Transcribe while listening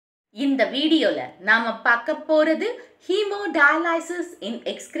இந்த வீடியோல நாம பார்க்க போறது ஹீமோடயாலிசிஸ் இன்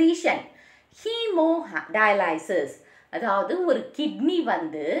எக்ஸ்கிரீஷன். ஹீமோடயாலிசிஸ் அதாவது ஒரு கிட்னி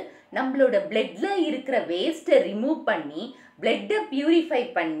வந்து நம்மளோட பிளட்ல இருக்கிற வேஸ்ட்டை ரிமூவ் பண்ணி பிளட்டை பியூரிஃபை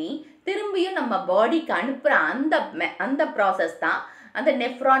பண்ணி திரும்பியும் நம்ம பாடிக்கு அனுப்புற அந்த ப்ராசஸ் தான் அந்த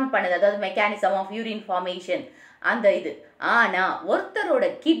நெஃப்ரான் பண்ணுது. அதாவது மெக்கானிசம் ஆஃப் யூரின் ஃபார்மேஷன் அந்த இது. ஆனால் ஒருத்தரோட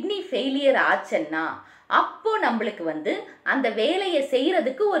கிட்னி ஃபெயிலியர் ஆச்சுன்னா அப்போ நம்மளுக்கு வந்து அந்த வேலையை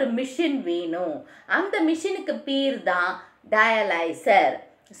செய்யறதுக்கு ஒரு மிஷின் வேணும். அந்த மிஷினுக்கு பேர் தான் டயாலைசர்.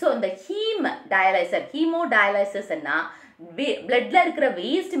 ஸோ இந்த ஹீமோடயாலிசிஸ்னா பிளட்ல இருக்கிற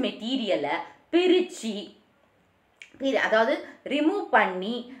வேஸ்ட் மெட்டீரியலை பிரித்து அதாவது ரிமூவ்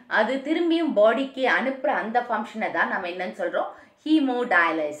பண்ணி அது திரும்பியும் பாடிக்கு அனுப்புகிற அந்த ஃபங்க்ஷனை தான் நம்ம என்னன்னு சொல்கிறோம்,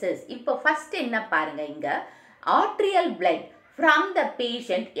 ஹீமோடயாலிசிஸ். இப்போ ஃபர்ஸ்ட் என்ன பாருங்க, இங்கே arterial blood from the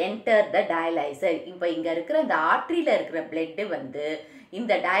patient enter the dialyzer. இப்போ இங்கே இருக்கிற இந்த ஆர்ட்ரியில் இருக்கிற பிளட்டு வந்து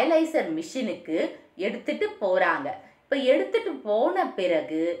இந்த டயாலைசர் மிஷினுக்கு எடுத்துட்டு போகிறாங்க. இப்போ எடுத்துட்டு போன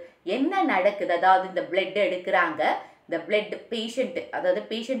பிறகு என்ன நடக்குது, அதாவது இந்த பிளட் எடுக்கிறாங்க, இந்த பிளட் அதாவது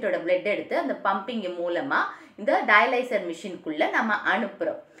பேஷண்ட்டோட பிளட் எடுத்து அந்த பம்பிங் மூலமாக இந்த டயாலைசர் மிஷினுக்குள்ளே நம்ம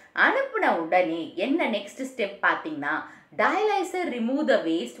அனுப்புகிறோம். அனுப்பின உடனே என்ன நெக்ஸ்ட் ஸ்டெப் பார்த்தீங்கன்னா, டயாலைசர் remove the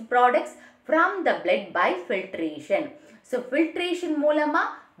waste products from the blood by filtration. So filtration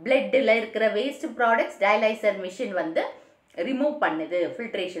மூலமாக பிளட்டில் இருக்கிற வேஸ்ட் ப்ராடக்ட்ஸ் டயாலைசர் மிஷின் வந்து ரிமூவ் பண்ணுது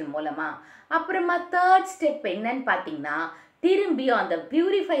ஃபில்ட்ரேஷன் மூலமாக. அப்புறமா தேர்ட் ஸ்டெப் என்னன்னு பார்த்தீங்கன்னா, திரும்பியும் அந்த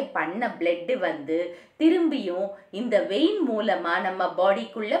பியூரிஃபை பண்ண பிளட்டு வந்து திரும்பியும் இந்த வெயின் மூலமாக நம்ம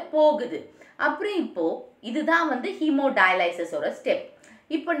பாடிக்குள்ளே போகுது. அப்புறம் இப்போது இதுதான் வந்து ஹீமோடயாலிசிஸோட ஸ்டெப்.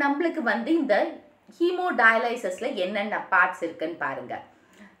 இப்போ நம்மளுக்கு வந்து இந்த ஹீமோடயாலிசிஸில் என்னென்ன பார்ட்ஸ் இருக்குன்னு பாருங்கள்.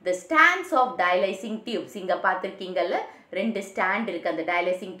 The stands of dialyzing tubes, இங்கே பார்த்துருக்கீங்கல்ல, 2 ஸ்டாண்ட் இருக்குது. அந்த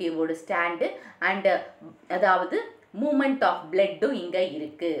டயாலைசிங் டியூபோட ஸ்டாண்டு அண்டு அதாவது மூமெண்ட் ஆஃப் பிளட்டும் இங்கே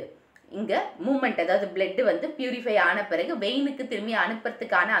இருக்குது. இங்கே மூமெண்ட் அதாவது பிளட்டு வந்து பியூரிஃபை ஆன பிறகு வெயினுக்கு திரும்பி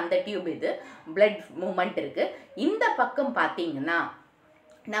அனுப்புறதுக்கான அந்த டியூப் இது பிளட் மூமெண்ட் இருக்குது. இந்த பக்கம் பார்த்தீங்கன்னா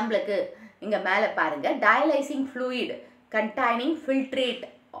நம்மளுக்கு இங்கே மேலே பாருங்கள், டயாலைசிங் fluid containing filtrate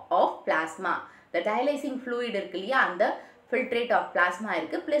of plasma. இந்த டயாலைசிங் ஃப்ளூயிட் இருக்கு இல்லையா, அந்த ஃபில்ட்ரேட் ஆஃப் பிளாஸ்மா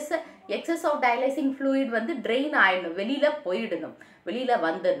இருக்குது. ப்ளஸ் எக்ஸஸ் ஆஃப் டயாலைசிங் ஃப்ளூயிட் வந்து ட்ரெயின் ஆகிடணும், வெளியில் போயிடணும், வெளியில்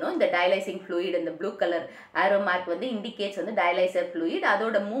வந்துடணும். இந்த டயாலைசிங் ஃப்ளூயிட் இந்த ப்ளூ கலர் ஆரோ மார்க் வந்து இண்டிகேட்ஸ் வந்து டயாலைசர் ஃப்ளூயிட்.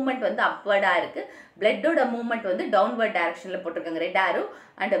 அதோட மூவ்மெண்ட் வந்து அப்வர்டாக இருக்குது. பிளட்டோட மூவ்மெண்ட் வந்து டவுன்வர்ட் டைரக்ஷனில் போட்டிருக்காங்க, red arrow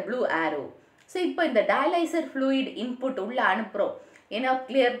and blue arrow. So இப்போ இந்த டயாலைசர் ஃப்ளூயிட் இன்புட் உள்ளே அனுப்புகிறோம் ஏன்னா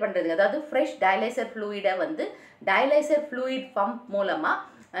கிளியர் பண்ணுறதுக்கு. அதாவது ஃப்ரெஷ் டயாலைசர் ஃப்ளூயிடை வந்து டயாலைசர் ஃப்ளூயிட் பம்ப் மூலமாக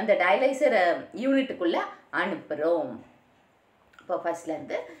அந்த டயாலைசர் யூனிட்டுக்குள்ளே அனுப்புகிறோம். இப்போ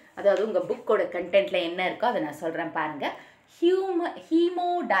ஃபர்ஸ்ட்லேருந்து அதாவது உங்கள் புக்கோட கண்டென்ட்டில் என்ன இருக்கோ அதை நான் சொல்கிறேன் பாருங்கள்.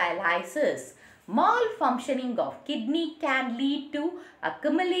 Haemodialysis malfunctioning of kidney can lead to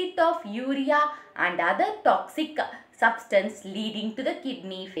accumulate of urea and other toxic substance leading to the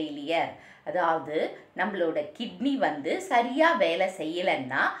kidney failure. அதாவது நம்மளோட கிட்னி வந்து சரியாக வேலை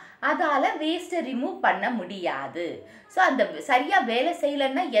செய்யலைன்னா அதால் வேஸ்ட்டை ரிமூவ் பண்ண முடியாது. ஸோ அந்த சரியாக வேலை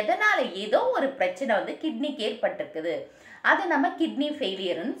செய்யலைன்னா எதனால் ஏதோ ஒரு பிரச்சனை வந்து கிட்னிக்கு ஏற்பட்டிருக்குது, அதை நம்ம கிட்னி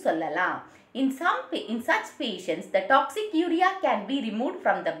ஃபெயிலியர்னு சொல்லலாம். In such patients, the toxic urea can be removed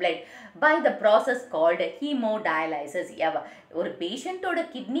from the blood by the process called hemodialysis. ஒரு பேஷண்ட்டோட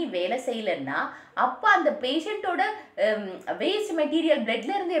கிட்னி வேலை செய்யலைன்னா அப்போ அந்த பேஷண்ட்டோட வேஸ்ட் மெட்டீரியல்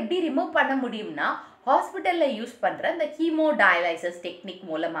பிளட்ல இருந்து எப்படி ரிமூவ் பண்ண முடியும்னா ஹாஸ்பிட்டலில் யூஸ் பண்ணுற அந்த ஹீமோடயாலிசிஸ் டெக்னிக்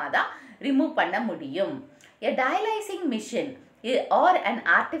மூலமாக தான் ரிமூவ் பண்ண முடியும். A dialyzing machine or an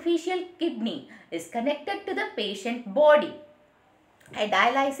artificial kidney is connected to the patient body. A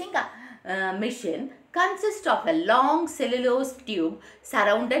dialyzing machine consists of a long cellulose tube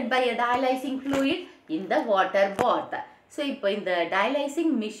surrounded by a dialyzing fluid in the water bath. So இப்போ இந்த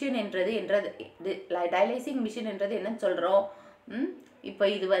டயாலைசிங் machine என்றது என்னன்னு சொல்கிறோம். இப்போ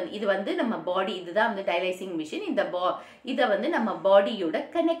இது வந்து நம்ம பாடி, இதுதான் வந்து டயாலைசிங் மிஷின். இதை வந்து நம்ம பாடியோட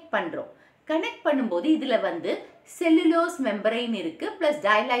கனெக்ட் பண்ணுறோம். கனெக்ட் பண்ணும்போது இதில் வந்து செல்லுலோஸ் மெம்பரைன் இருக்குது, ப்ளஸ்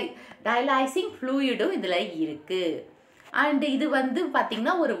டயாலைசிங் ஃப்ளூயிடும் இதில் இருக்குது. அண்டு இது வந்து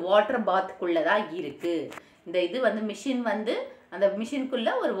பார்த்திங்கன்னா ஒரு வாட்டர் பாத்துக்குள்ளே தான் இருக்குது. இந்த இது வந்து மிஷின் வந்து அந்த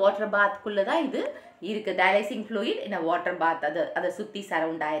மிஷினுக்குள்ளே ஒரு வாட்டர் பாத்துக்குள்ளே தான் இது இருக்குது. டயாலைசிங் ஃப்ளூயிட் இன் அ வாட்டர் பாத் அதை சுற்றி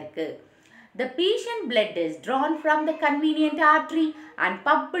சரவுண்ட் ஆகிருக்கு. The patient blood is drawn from the convenient artery and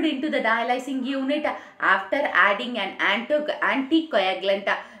pumped into the dialyzing unit after adding an anticoagulant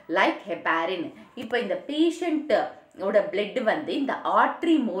like heparin. இப்போ இந்த பேஷண்ட்டோட பிளட் வந்து இந்த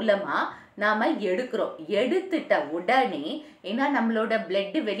ஆர்ட்ரி மூலமாக நாம் எடுக்கிறோம். எடுத்துட்ட உடனே ஏன்னா நம்மளோட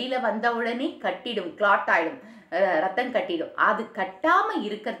பிளட்டு வெளியில் வந்த உடனே கட்டிடும், கிளாட் ஆகிடும், ரத்தம் கட்டிடும். அது கட்டாமல்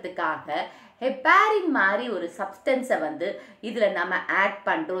இருக்கிறதுக்காக ஹெப்பாரின் மாதிரி ஒரு சப்ஸ்டன்ஸை வந்து இதில் நம்ம ஆட்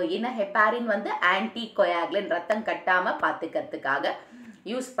பண்ணுறோம். ஏன்னா ஹெப்பாரின் வந்து ஆன்டி கொயாகுலன்ட், ரத்தம் கட்டாமல் பார்த்துக்கிறதுக்காக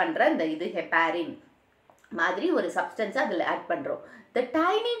யூஸ் பண்ணுற இந்த இது ஹெப்பாரின் மாதிரி ஒரு சப்ஸ்டன்ஸை அதில் ஆட் பண்ணுறோம். The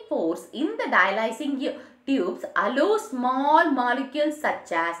tiny pores in the dialyzing tubes allow small molecules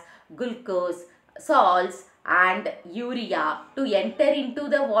such as glucose, salts and urea to enter into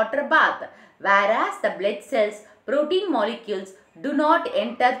the water bath, whereas the blood cells, protein molecules do not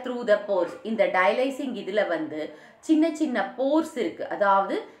enter through the pores. இந்த dialyzing இதில் வந்து சின்ன சின்ன pores இருக்கு,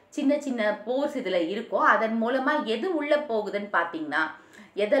 அதாவது சின்ன சின்ன pores இதில் இருக்கும். அதன் மூலமாக எது உள்ளே போகுதுன்னு பார்த்தீங்கன்னா,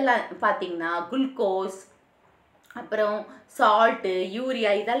 எதெல்லாம் பார்த்தீங்கன்னா குளுக்கோஸ், அப்புறம் சால்ட்டு, யூரியா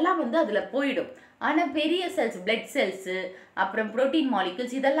இதெல்லாம் வந்து அதில் போயிடும். ஆனால் பெரிய செல்ஸ், பிளட் செல்ஸு, அப்புறம் ப்ரோட்டீன்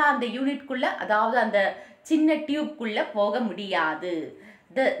மாலிகுல்ஸ் இதெல்லாம் அந்த யூனிட்குள்ளே, அதாவது அந்த சின்ன டியூப்குள்ளே போக முடியாது.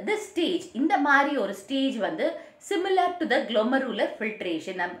 this stage, இந்த மாதிரி ஒரு ஸ்டேஜ் வந்து similar to the glomerular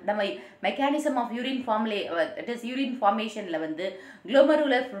filtration. நம்ம மெக்கானிசம் ஆஃப் யூரின் யூரின் ஃபார்மேஷனில் வந்து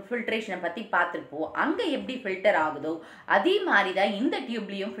குளோமருலர் ஃபில்ட்ரேஷனை பற்றி பார்த்துருப்போம். அங்கே எப்படி ஃபில்டர் ஆகுதோ அதே மாதிரி தான் இந்த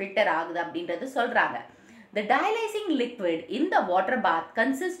டியூப்லேயும் ஃபில்டர் ஆகுது அப்படின்றது சொல்கிறாங்க. The dialyzing liquid in the water bath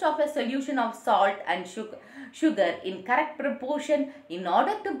consists of a solution of salt and sugar in correct proportion in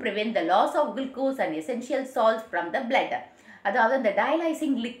order to prevent the loss of glucose and essential salts from the blood. அதாவது இந்த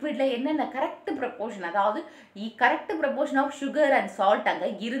டயலைசிங் லிக்விட்ல என்னென்ன correct proportion, அதாவது correct proportion of sugar and salt அங்கே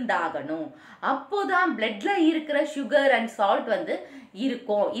இருந்தாகணும். அப்போதான் பிளட்ல இருக்கிற sugar and salt வந்து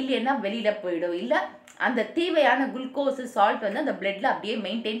இருக்கும், இல்லைன்னா வெளியில் போயிடும். இல்லை அந்த தேவையான குளுக்கோஸு சால்ட் வந்து அந்த பிளட்ல அப்படியே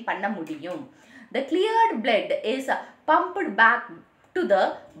மெயின்டைன் பண்ண முடியும். The cleared blood is pumped back to the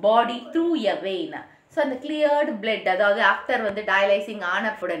body through a vein. So அந்த cleared blood, அதாவது ஆஃப்டர் வந்து டயலைசிங்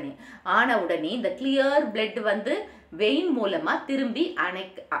ஆன உடனே இந்த clear blood வந்து வெயின் மூலமாக திரும்பி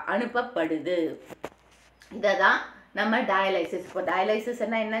அனுப்பப்படுது. இதை தான் நம்ம டயலைசிஸ். இப்போ டயலைசிஸ்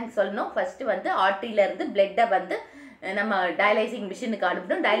என்னன்னு சொல்லணும். ஃபர்ஸ்ட் வந்து ஆர்ட்ரியிலேருந்து பிளட்டை வந்து நம்ம டயலைசிங் மிஷினுக்கு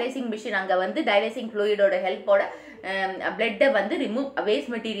அனுப்பணும். டயலைசிங் மிஷின் அங்கே வந்து டயலைசிங் ஃப்ளூயிடோட ஹெல்ப்போட பிளட்டை வந்து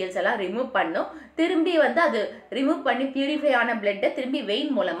வேஸ்ட் மெட்டீரியல்ஸ் எல்லாம் ரிமூவ் பண்ணும். திரும்பி வந்து அது ரிமூவ் பண்ணி பியூரிஃபை ஆன பிளட்டை திரும்பி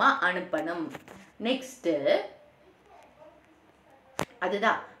வெயின் மூலமாக அனுப்பணும். நெக்ஸ்ட்டு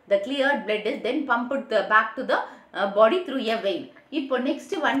அதுதான் the cleared blood is then pumped back to the body through a vein. இப்போ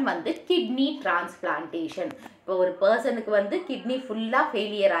நெக்ஸ்ட் ஒன் வந்து கிட்னி டிரான்ஸ்பிளான்டேஷன். இப்போ ஒரு பர்சனுக்கு வந்து கிட்னி ஃபுல்லாக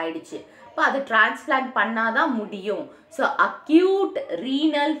ஃபெயிலியர் ஆயிடுச்சு. இப்போ அது டிரான்ஸ்பிளான்ட் பண்ணாதான் முடியும். ஸோ அக்யூட்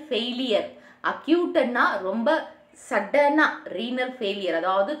ரீனல் ஃபெயிலியர், அக்யூட்னா ரொம்ப சடனாக ரீனல் ஃபெயிலியர்,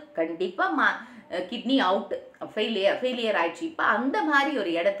 அதாவது கண்டிப்பாக கிட்னி அவுட், ஃபெயிலியர் ஆயிடுச்சு. இப்போ அந்த மாதிரி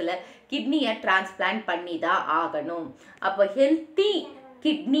ஒரு இடத்துல கிட்னியை டிரான்ஸ்பிளான்ட் பண்ணி தான் ஆகணும். அப்போ ஹெல்த்தி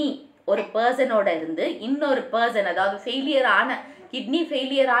கிட்னி ஒரு பர்சனோட இருந்து இன்னொரு பர்சன், அதாவது கிட்னி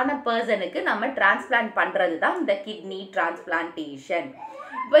ஃபெயிலியர் ஆன பர்சனுக்கு நம்ம டிரான்ஸ்பிளான்ட் பண்ணுறது தான் இந்த கிட்னி டிரான்ஸ்பிளான்டேஷன்.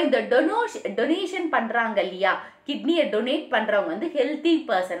 இப்போ இந்த டொனேஷன் பண்ணுறாங்க இல்லையா, கிட்னியை டொனேட் பண்ணுறவங்க வந்து ஹெல்த்தி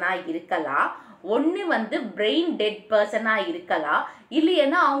பர்சனாக இருக்கலாம், ஒன்று வந்து பிரெயின் டெட் பர்சனாக இருக்கலாம்,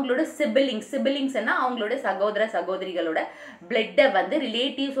 இல்லைன்னா அவங்களோட சிபிலிங்ஸ்னா அவங்களோட சகோதரிகளோட பிளட்டை வந்து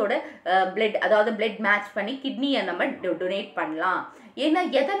ரிலேட்டிவ்ஸோட பிளட், அதாவது பிளட் மேட்ச் பண்ணி கிட்னியை நம்ம டொனேட் பண்ணலாம். ஏன்னா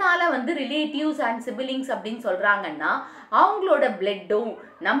எதனால் வந்து ரிலேட்டிவ்ஸ் அண்ட் சிபிலிங்ஸ் அப்படின்னு சொல்கிறாங்கன்னா, அவங்களோட பிளட்டும்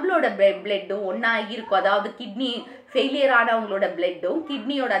நம்மளோட பிளட்டும் ஒன்றா இருக்கும். அதாவது கிட்னி ஃபெயிலியர் ஆனவங்களோட பிளட்டும்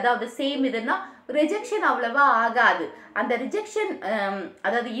கிட்னியோட, அதாவது சேம் இதுன்னா ரிஜெக்ஷன் அவ்வளவா ஆகாது. அந்த ரிஜெக்ஷன்,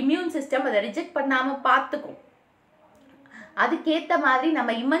 அதாவது இம்யூன் சிஸ்டம் அதை ரிஜெக்ட் பண்ணாமல் பார்த்துக்கும். அதுக்கேற்ற மாதிரி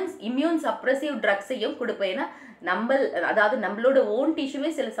நம்ம இம்யூன் சப்ரஸிவ் ட்ரக்ஸையும் கொடுப்போம். ஏன்னா அதாவது நம்மளோட ஓன் டிஷ்யூவே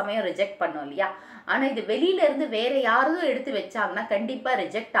சில சமயம் ரிஜெக்ட் பண்ணோம் இல்லையா. ஆனால் இது வெளியிலேருந்து வேறு யாரும் எடுத்து வச்சாங்கன்னா கண்டிப்பாக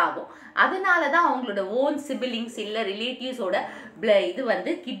ரிஜெக்ட் ஆகும். அதனால தான் அவங்களோட ஓன் சிபிலிங்ஸ் இல்லை ரிலேட்டிவ்ஸோட இது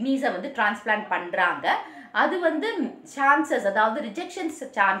வந்து கிட்னிஸை வந்து டிரான்ஸ்பிளான்ட் பண்ணுறாங்க. அது வந்து சான்சஸ், அதாவது ரிஜெக்ஷன்ஸ்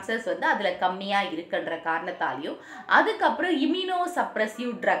சான்சஸ் வந்து அதில் கம்மியாக இருக்குன்ற காரணத்தாலையும், அதுக்கப்புறம் இம்யூனோ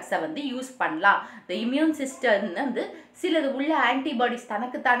சப்ரஸிவ் ட்ரக்ஸை வந்து யூஸ் பண்ணலாம். இந்த இம்யூன் சிஸ்டம் வந்து சிலது உள்ள ஆன்டிபாடிஸ்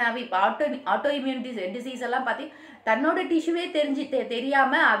தனக்குத்தானாவே, இப்போ ஆட்டோ இம்யூன் டிசீஸ் எல்லாம் பார்த்தீங்கன்னா தன்னோட டிஷ்யூவே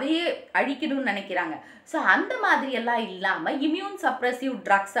தெரியாமல் அதையே அழிக்கணும்னு நினைக்கிறாங்க. ஸோ அந்த மாதிரியெல்லாம் இல்லாமல் இம்யூன் சப்ரஸிவ்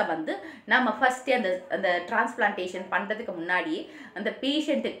ட்ரக்ஸை வந்து நம்ம ஃபஸ்ட்டு அந்த டிரான்ஸ்பிளான்டேஷன் பண்ணுறதுக்கு முன்னாடியே அந்த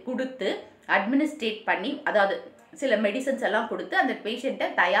பேஷண்ட்டுக்கு கொடுத்து அட்மினிஸ்ட்ரேட் பண்ணி, அதாவது சில மெடிசன்ஸ் எல்லாம் கொடுத்து அந்த பேஷண்ட்டை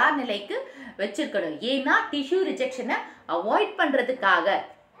தயார் நிலைக்கு வச்சிருக்கணும். ஏன்னா டிஷ்யூ ரிஜெக்ஷனை அவாய்ட் பண்ணுறதுக்காக.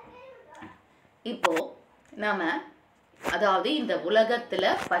 இப்போது நம்ம அதாவது இந்த உலகத்தில்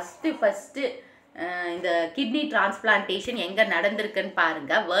ஃபஸ்ட்டு இந்த கிட்னி டிரான்ஸ்பிளான்டேஷன் எங்கே நடந்திருக்குன்னு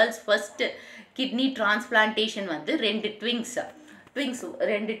பாருங்கள். வேர்ல்ட்ஸ் ஃபர்ஸ்ட் கிட்னி டிரான்ஸ்பிளான்டேஷன் வந்து ரெண்டு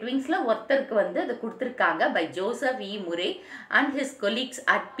ட்விங்ஸில் ஒருத்தருக்கு வந்து அது கொடுத்துருக்காங்க by Joseph E Murray and his colleagues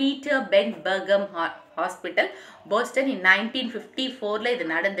at Peter pen Brahm hospital Boston இன் 1954 இது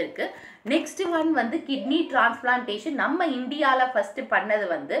நடந்திருக்கு. நெக்ஸ்ட் ஒன் வந்து கிட்னி டிரான்ஸ்பிளான்டேஷன் நம்ம இந்தியாவில் ஃபர்ஸ்ட் பண்ணது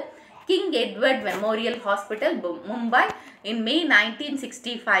வந்து king Edward memorial hospital Mumbai இன் மே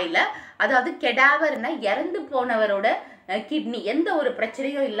 1965. அதாவது கெடாவர்னா இறந்து போனவரோட கிட்னி எந்த ஒரு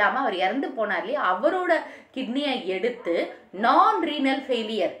பிரச்சனையும் இல்லாமல் அவர் இறந்து போனார் இல்லையா, அவரோட கிட்னியை எடுத்து நான் ரீனல்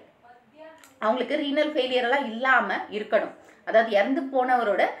ஃபெயிலியர், அவங்களுக்கு ரீனல் ஃபெயிலியர் எல்லாம் இல்லாமல் இருக்கணும், அதாவது இறந்து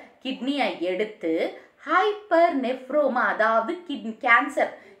போனவரோட கிட்னியை எடுத்து ஹைப்பர் நெஃப்ரோமா, அதாவது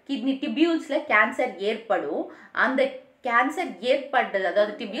கேன்சர், கிட்னி டிபியூல்ஸில் கேன்சர் ஏற்படும், அந்த கேன்சர் ஏற்பட்டது,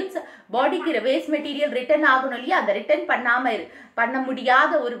 அதாவது டிபியூல்ஸ் பாடிக்கு வேஸ்ட் மெட்டீரியல் ரிட்டர்ன் ஆகணும் இல்லையா, அந்த ரிட்டர்ன் பண்ண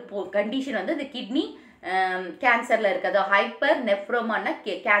முடியாத ஒரு கண்டிஷன் வந்து இந்த கிட்னி கேன்சரில் இருக்குது. அதாவது ஹைப்பர் நெஃப்ரோமானா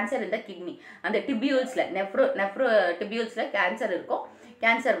கேன்சர் இந்த கிட்னி அந்த டிபியூல்ஸில் நெஃப்ரோ டிபியூல்ஸில் கேன்சர் இருக்கும்,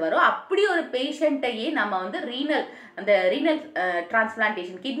 கேன்சர் வரும். அப்படி ஒரு பேஷண்ட்டையே நம்ம வந்து ரீனல்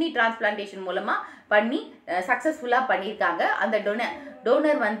டிரான்ஸ்பிளான்டேஷன், கிட்னி டிரான்ஸ்பிளான்டேஷன் மூலமாக பண்ணி சக்ஸஸ்ஃபுல்லாக பண்ணியிருக்காங்க. அந்த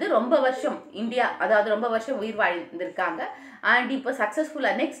டோனர் வந்து ரொம்ப வருஷம் அதாவது ரொம்ப வருஷம் உயிர் வாழ்ந்திருக்காங்க. அண்ட் இப்போ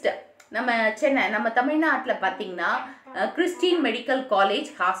சக்ஸஸ்ஃபுல்லாக நெக்ஸ்ட் நம்ம தமிழ்நாட்டில் பார்த்தீங்கன்னா Christian medical college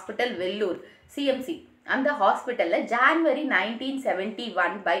hospital Vellur CMC, அந்த ஹாஸ்பிட்டலில் January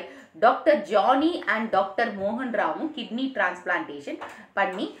 1971 by doctor Johnny and doctor மோகன் ராவும் கிட்னி டிரான்ஸ்பிளான்டேஷன்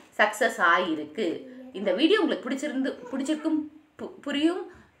பண்ணி சக்ஸஸ் ஆகிருக்கு. இந்த வீடியோ உங்களுக்கு பிடிச்சிருக்கும்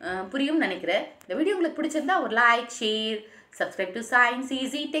புரியும் நினைக்கிறேன். இந்த வீடியோ உங்களுக்கு பிடிச்சிருந்தா ஒரு like, share, subscribe to science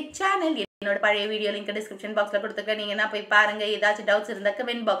easy tech channel. என்னோட பழைய வீடியோ லிங்க் டிஸ்கிரிப்ஷன் பாக்ஸில் கொடுத்துருக்கேன், நீங்கள் என்ன போய் பாருங்கள். ஏதாச்சும் டவுட்ஸ் இருந்தால்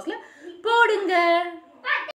கமெண்ட் பாக்ஸில் போடுங்க.